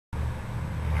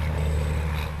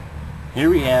Here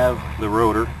we have the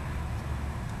rotor,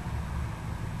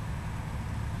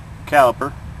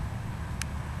 caliper,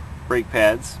 brake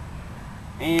pads,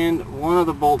 and one of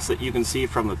the bolts that you can see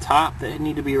from the top that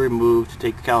need to be removed to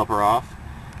take the caliper off,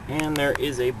 and there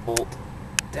is a bolt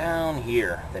down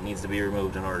here that needs to be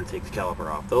removed in order to take the caliper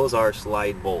off. Those are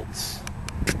slide bolts.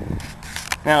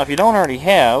 Now if you don't already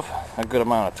have a good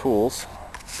amount of tools,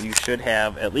 you should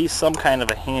have at least some kind of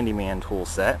a handyman tool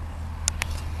set.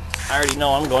 I already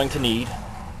know I'm going to need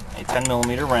a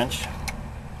 10mm wrench.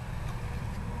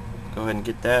 Go ahead and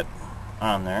get that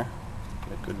on there.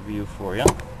 Get a good view for you.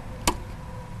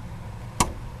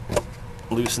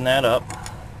 Loosen that up.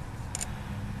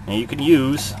 Now you can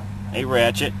use a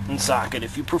ratchet and socket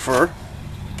if you prefer,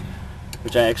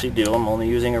 which I actually do. I'm only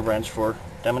using a wrench for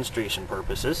demonstration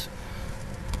purposes.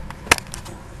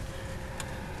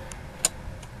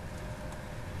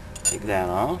 Take that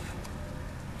off.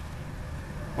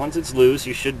 Once it's loose,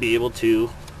 you should be able to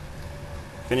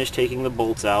finish taking the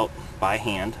bolts out by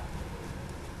hand.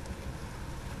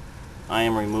 I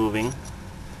am removing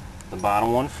the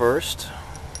bottom one first,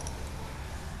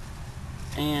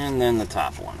 and then the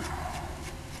top one.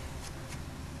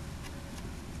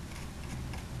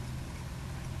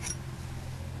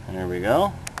 There we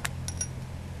go.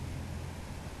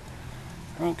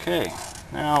 Okay,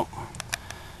 now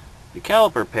the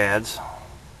caliper pads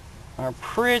are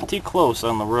pretty close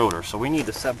on the rotor, so we need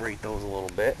to separate those a little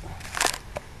bit.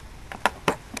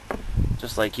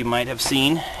 Just like you might have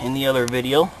seen in the other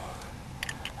video.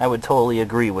 I would totally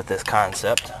agree with this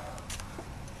concept,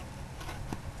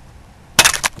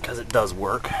 because it does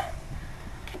work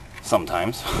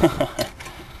sometimes.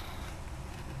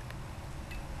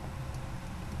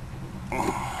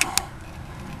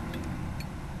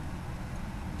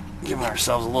 Giving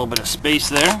ourselves a little bit of space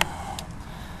there.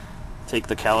 Take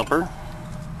the caliper,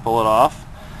 pull it off.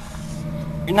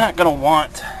 You're not going to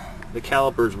want the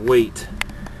caliper's weight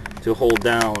to hold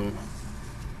down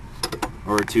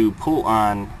or to pull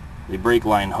on the brake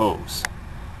line hose.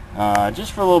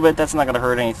 Just for a little bit, that's not going to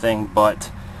hurt anything,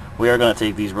 but we are going to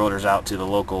take these rotors out to the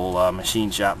local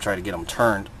machine shop and try to get them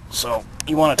turned. So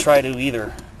you want to try to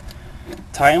either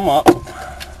tie them up,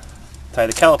 tie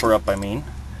the caliper up I mean,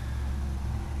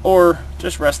 or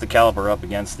just rest the caliper up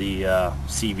against the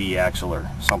CV axle or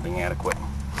something adequate.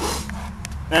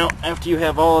 Now, after you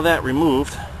have all of that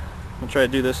removed, I'll try to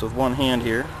do this with one hand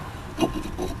here.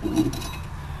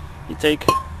 You take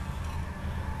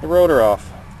the rotor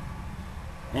off,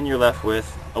 and you're left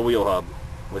with a wheel hub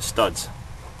with studs.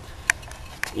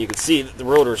 You can see that the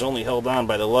rotor is only held on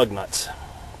by the lug nuts.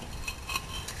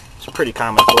 It's a pretty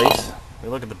commonplace. We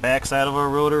look at the back side of our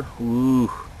rotor. Ooh.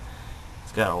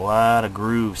 It's got a lot of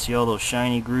grooves. See all those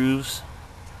shiny grooves?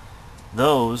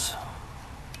 Those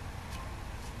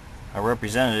are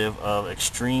representative of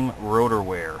extreme rotor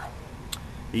wear.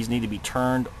 These need to be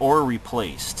turned or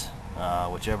replaced,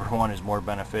 whichever one is more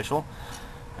beneficial.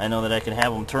 I know that I can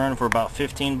have them turned for about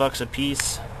 15 bucks a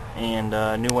piece, and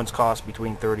new ones cost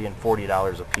between $30 and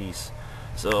 $40 a piece.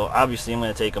 So obviously I'm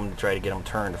going to take them to try to get them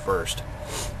turned first.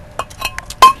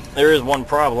 There is one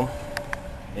problem,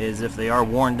 is if they are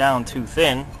worn down too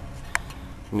thin,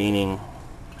 meaning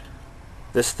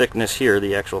this thickness here,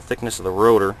 the actual thickness of the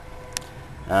rotor,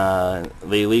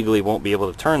 they legally won't be able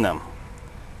to turn them.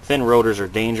 Thin rotors are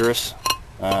dangerous,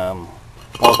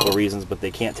 multiple reasons, but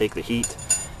they can't take the heat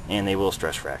and they will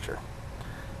stress fracture.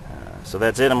 So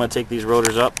that's it. I'm going to take these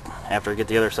rotors up after I get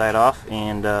the other side off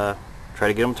and try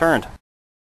to get them turned.